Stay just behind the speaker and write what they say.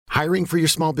Hiring for your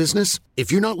small business?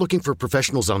 If you're not looking for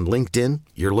professionals on LinkedIn,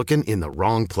 you're looking in the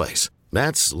wrong place.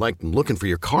 That's like looking for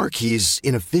your car keys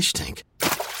in a fish tank.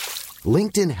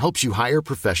 LinkedIn helps you hire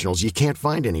professionals you can't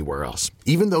find anywhere else,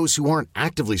 even those who aren't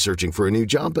actively searching for a new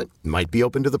job but might be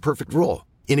open to the perfect role.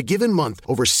 In a given month,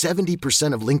 over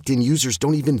 70% of LinkedIn users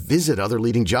don't even visit other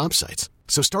leading job sites.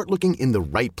 So start looking in the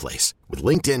right place. With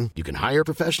LinkedIn, you can hire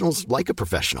professionals like a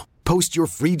professional. Post your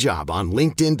free job on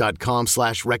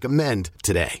linkedin.com/recommend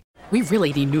today. We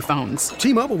really need new phones.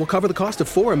 T-Mobile will cover the cost of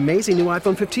 4 amazing new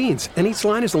iPhone 15s, and each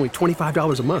line is only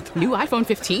 $25 a month. New iPhone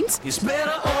 15s? It's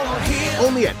better over here.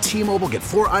 Only at T-Mobile, get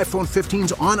 4 iPhone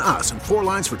 15s on us and 4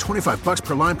 lines for $25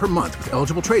 per line per month with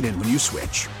eligible trade-in when you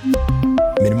switch.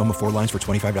 Minimum of 4 lines for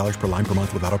 $25 per line per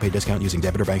month with autopay discount using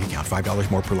debit or bank account. $5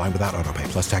 more per line without autopay,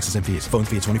 plus taxes and fees. Phone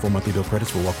fee at 24 monthly bill credits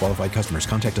for well-qualified customers.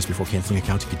 Contact us before canceling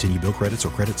account to continue bill credits or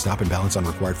credit stop and balance on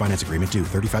required finance agreement due.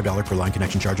 $35 per line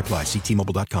connection charge applies. See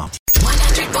T-Mobile.com.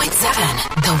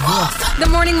 100.7 The Wolf. The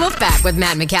Morning Wolf Pack with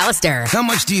Matt McAllister. How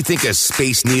much do you think a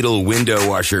Space Needle window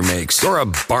washer makes? Or a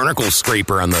barnacle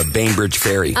scraper on the Bainbridge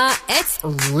Ferry? It's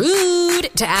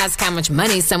rude to ask how much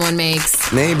money someone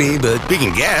makes. Maybe, but we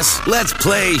can guess. Let's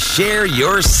play Share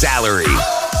Your Salary.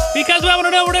 Because I want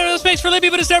to know where there's space for Libby,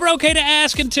 but it's never okay to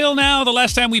ask until now. The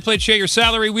last time we played Share Your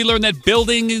Salary, we learned that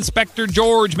Building Inspector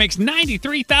George makes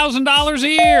 $93,000 a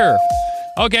year.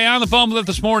 Okay, on the phone with us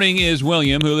this morning is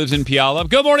William, who lives in Puyallup.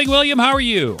 Good morning, William. How are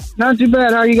you? Not too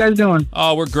bad. How are you guys doing?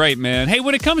 Oh, we're great, man. Hey,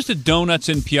 when it comes to donuts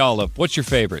in Puyallup, what's your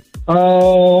favorite?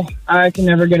 Oh, I can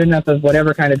never get enough of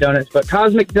whatever kind of donuts, but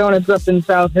Cosmic Donuts up in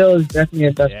South Hill is definitely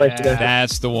the best place to go.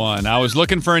 That's the one. I was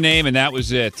looking for a name, and that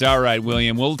was it. All right,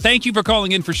 William. Well, thank you for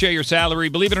calling in for Share Your Salary.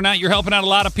 Believe it or not, you're helping out a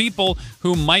lot of people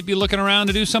who might be looking around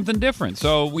to do something different,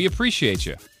 so we appreciate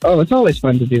you. Oh, it's always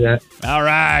fun to do that. All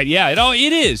right. Yeah,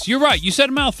 it is. You're right. You said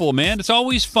a mouthful, man. It's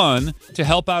always fun to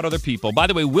help out other people. By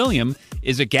the way, William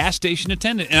is a gas station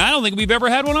attendant, and I don't think we've ever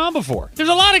had one on before. There's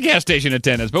a lot of gas station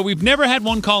attendants, but we've never had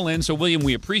one call in. So, William,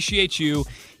 we appreciate you.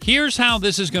 Here's how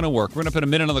this is going to work. We're going to put a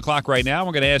minute on the clock right now.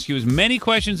 We're going to ask you as many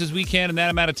questions as we can in that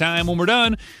amount of time. When we're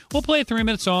done, we'll play a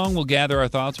 3-minute song. We'll gather our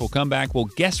thoughts. We'll come back. We'll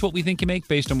guess what we think you make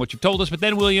based on what you've told us. But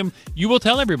then, William, you will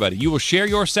tell everybody. You will share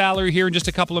your salary here in just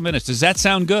a couple of minutes. Does that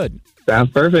sound good?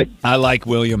 Sounds perfect. I like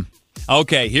William.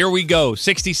 Okay, here we go.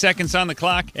 60 seconds on the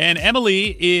clock. And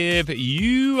Emily, if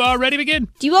you are ready to begin.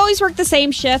 Do you always work the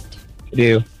same shift? I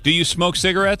do. Do you smoke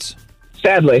cigarettes?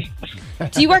 Sadly.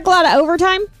 Do you work a lot of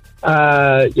overtime?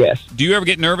 Yes. Do you ever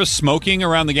get nervous smoking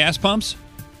around the gas pumps?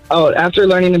 Oh, after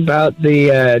learning about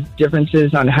the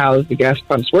differences on how the gas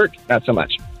pumps work, not so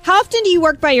much. How often do you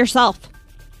work by yourself?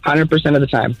 100% of the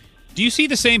time. Do you see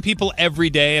the same people every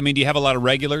day? I mean, do you have a lot of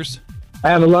regulars? I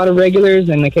have a lot of regulars,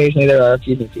 and occasionally there are a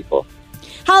few new people.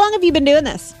 How long have you been doing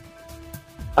this?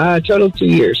 Total 2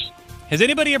 years. Has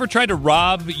anybody ever tried to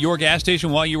rob your gas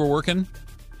station while you were working?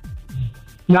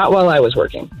 Not while I was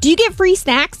working. Do you get free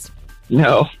snacks?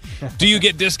 No. Do you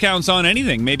get discounts on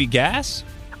anything? Maybe gas?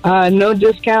 No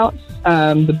discounts.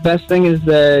 The best thing is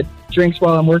the drinks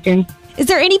while I'm working. Is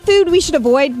there any food we should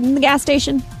avoid in the gas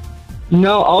station?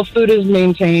 No, all food is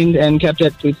maintained and kept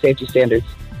at food safety standards.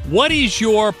 What is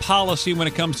your policy when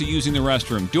it comes to using the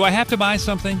restroom? Do I have to buy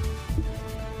something?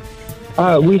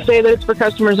 We say that it's for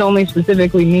customers only,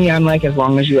 specifically me. I'm like, as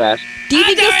long as you ask. Do you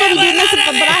think you'll still be doing this?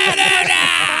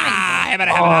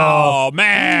 Oh,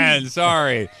 man.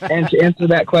 Sorry. And to answer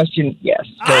that question, yes.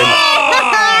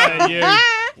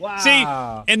 Wow. See,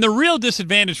 and the real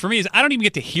disadvantage for me is I don't even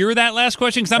get to hear that last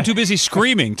question because I'm too busy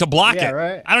screaming to block it.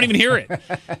 Right? I don't even hear it.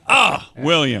 Oh,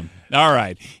 William. All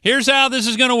right. Here's how this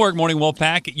is going to work, Morning Wolf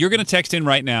Pack. You're going to text in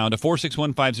right now to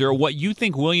 46150 what you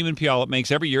think William in Puyallup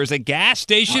makes every year as a gas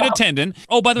station attendant.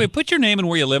 Oh, by the way, put your name and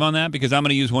where you live on that because I'm going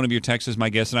to use one of your texts as my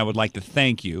guest, and I would like to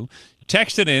thank you.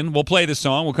 Text it in. We'll play the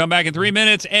song. We'll come back in 3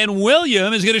 minutes, and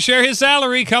William is going to share his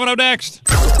salary coming up next.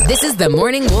 This is the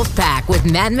Morning Wolf Pack with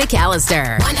Matt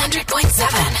McAllister.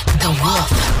 100.7 The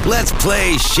Wolf. Let's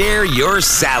play Share Your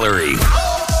Salary.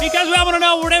 Because we all want to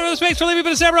know whatever the space for Libby,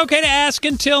 but it's never okay to ask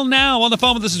until now. On the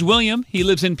phone with us is William. He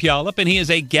lives in Puyallup, and he is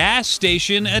a gas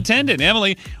station attendant.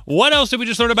 Emily, what else did we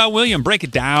just learn about William? Break it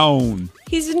down.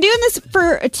 He's been doing this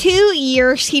for 2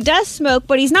 years. He does smoke,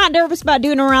 but he's not nervous about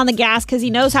doing it around the gas because he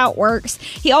knows how it works.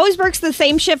 He always works the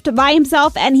same shift by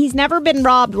himself, and he's never been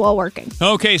robbed while working.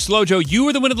 Okay, Slow Joe, you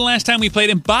were the winner the last time we played.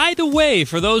 And by the way,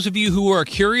 for those of you who are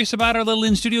curious about our little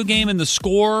in-studio game and the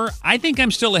score, I think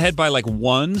I'm still ahead by like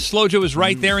 1. Slow Joe is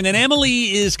right there, and then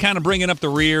Emily is kind of bringing up the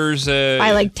rears.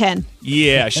 By like 10.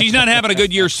 Yeah, she's not having a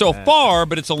good year so far,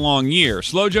 but it's a long year.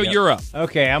 Slojo, you're up.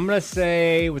 Okay, I'm going to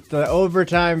say with the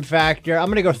overtime factor, I'm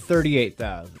going to go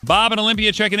 38,000. Bob and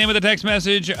Olympia checking in with a text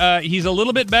message. He's a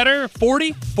little bit better.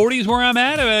 40 is where I'm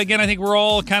at. Again, I think we're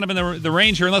all kind of in the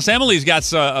range here, unless Emily's got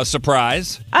a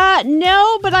surprise.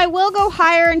 No, but I will go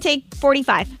higher and take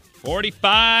 45.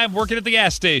 45, working at the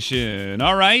gas station.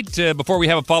 All right, before we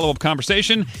have a follow-up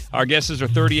conversation, our guesses are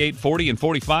 38, 40, and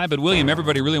 45. But, William,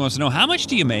 everybody really wants to know, how much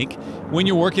do you make when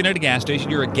you're working at a gas station?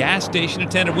 You're a gas station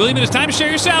attendant. William, it is time to share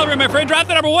your salary, my friend. Drop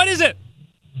the number. What is it?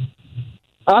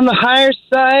 On the higher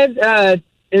side,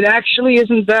 it actually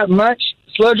isn't that much.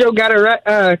 Slojo got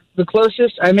it the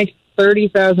closest. I make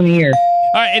 $30,000 a year.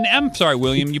 All right, and I'm sorry,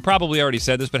 William, you probably already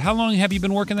said this, but how long have you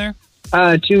been working there?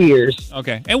 2 years.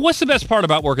 Okay. And what's the best part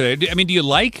about working there? I mean, do you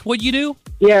like what you do?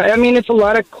 Yeah, I mean, it's a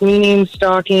lot of cleaning,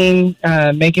 stocking,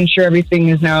 making sure everything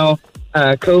is now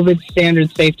COVID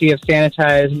standard safety of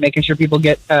sanitized, making sure people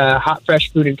get hot,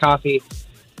 fresh food and coffee,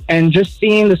 and just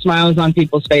seeing the smiles on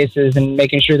people's faces and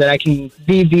making sure that I can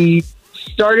be the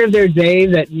start of their day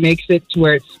that makes it to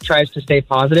where it tries to stay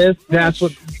positive. That's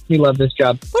what makes me love this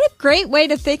job. What a great way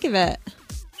to think of it.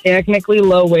 Technically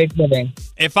low-wage living.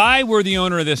 If I were the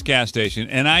owner of this gas station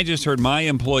and I just heard my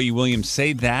employee, William,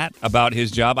 say that about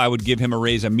his job, I would give him a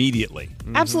raise immediately.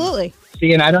 Absolutely.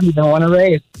 See, and I don't even want a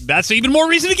raise. That's even more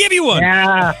reason to give you one.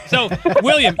 Yeah. So,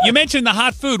 William, you mentioned the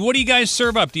hot food. What do you guys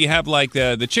serve up? Do you have, like,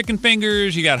 the chicken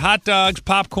fingers? You got hot dogs,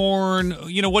 popcorn?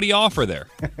 You know, what do you offer there?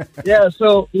 Yeah,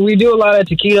 so we do a lot of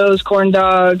taquitos, corn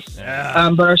dogs.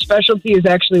 Yeah. But our specialty is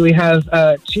actually we have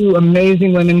two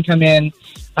amazing women come in,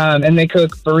 and they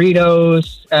cook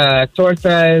burritos,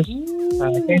 tortas,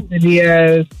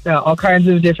 quesadillas, all kinds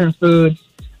of different foods,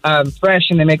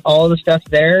 fresh, and they make all the stuff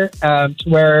there to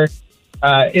where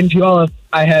in Puyallup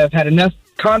I have had enough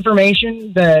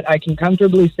confirmation that I can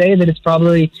comfortably say that it's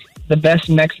probably the best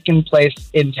Mexican place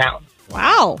in town.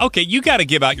 Wow. Okay, you got to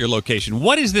give out your location.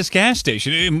 What is this gas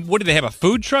station? What do they have, a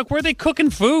food truck? Where are they cooking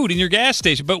food in your gas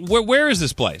station? But where is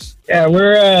this place? Yeah,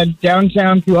 we're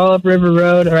downtown Puyallup River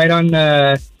Road, right on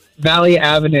Valley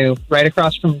Avenue, right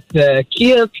across from the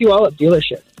Kia Puyallup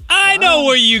dealership. I know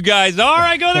where you guys are.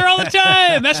 I go there all the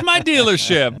time. That's my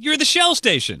dealership. You're the Shell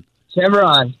station.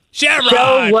 Chevron. Chevron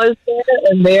Shell was there,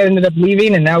 and they ended up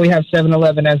leaving, and now we have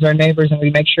 7-Eleven as our neighbors, and we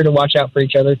make sure to watch out for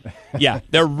each other. Yeah,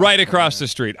 they're right across the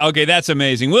street. Okay, that's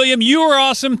amazing. William, you are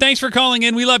awesome. Thanks for calling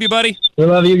in. We love you, buddy. We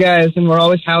love you guys, and we're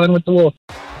always howling with the wolf.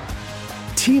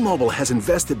 T-Mobile has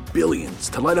invested billions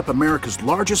to light up America's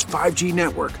largest 5G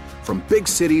network, from big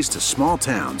cities to small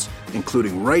towns,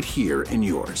 including right here in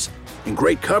yours. And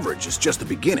great coverage is just the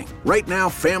beginning. Right now,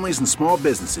 families and small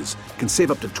businesses can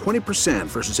save up to 20%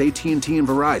 versus AT&T and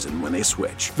Verizon when they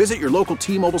switch. Visit your local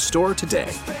T-Mobile store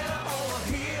today.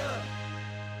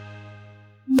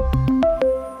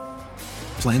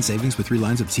 Plan savings with 3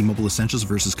 lines of T-Mobile Essentials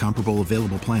versus comparable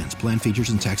available plans. Plan features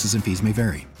and taxes and fees may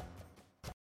vary.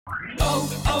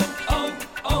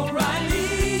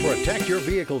 Protect your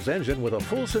vehicle's engine with a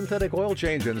full synthetic oil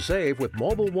change and save with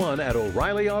Mobil 1 at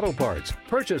O'Reilly Auto Parts.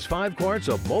 Purchase 5 quarts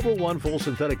of Mobil 1 full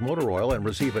synthetic motor oil and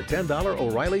receive a $10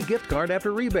 O'Reilly gift card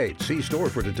after rebate. See store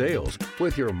for details.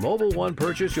 With your Mobil 1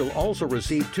 purchase, you'll also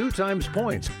receive 2 times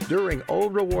points during O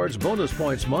Rewards Bonus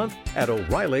Points Month at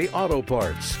O'Reilly Auto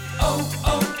Parts.